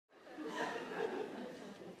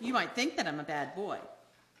You might think that I'm a bad boy.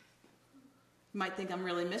 You might think I'm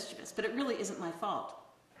really mischievous, but it really isn't my fault.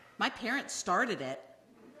 My parents started it.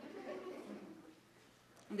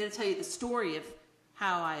 I'm going to tell you the story of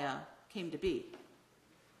how I came to be.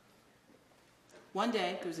 One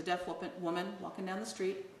day, there was a deaf woman walking down the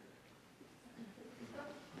street.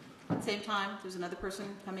 At the same time, there was another person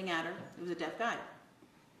coming at her. It was a deaf guy.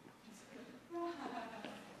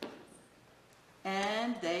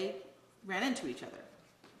 And they ran into each other.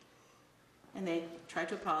 And they tried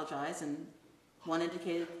to apologize, and one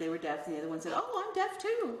indicated they were deaf, and the other one said, "Oh, I'm deaf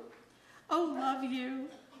too. Oh, love you."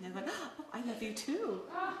 And they went, "Oh, I love you too."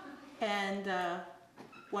 And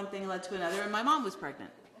one thing led to another, and my mom was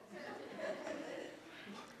pregnant.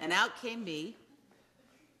 And out came me.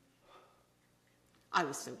 I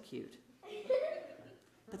was so cute.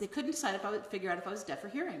 But they couldn't decide if I would figure out if I was deaf or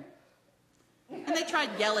hearing. And they tried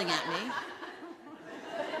yelling at me.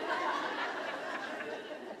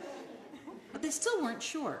 But they still weren't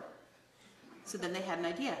sure. So then they had an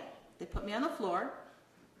idea. They put me on the floor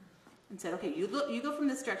and said, "Okay, you go from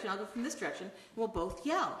this direction, I'll go from this direction, and we'll both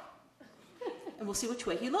yell. And we'll see which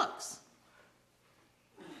way he looks."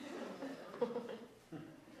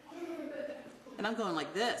 And I'm going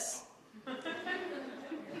like this.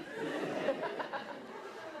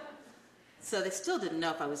 So they still didn't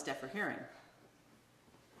know if I was deaf or hearing.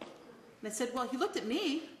 And they said, "Well, he looked at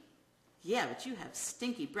me." "Yeah, but you have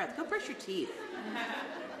stinky breath. Go brush your teeth."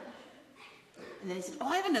 And then he said, "Oh,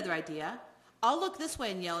 I have another idea. I'll look this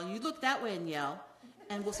way and yell, and you look that way and yell,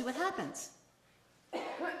 and we'll see what happens."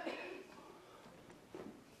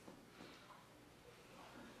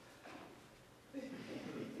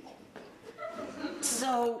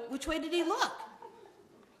 So, which way did he look?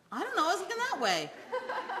 "I don't know, I was looking that way."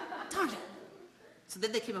 Darn it. So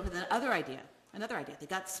then they came up with another idea. They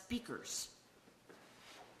got speakers.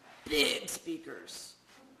 Big speakers.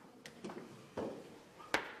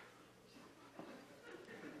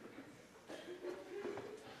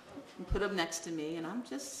 And put them next to me, and I'm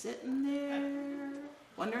just sitting there,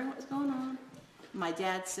 wondering what was going on. My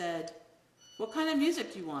dad said, "What kind of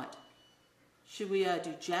music do you want? Should we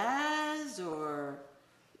do jazz or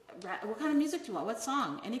what kind of music do you want? What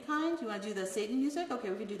song? Any kind? Do you want to do the Satan music? Okay,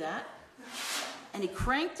 we can do that." And he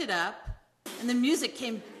cranked it up, and the music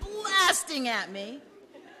came blasting at me.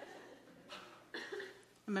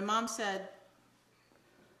 And my mom said,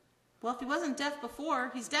 "Well, if he wasn't deaf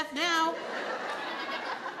before, he's deaf now."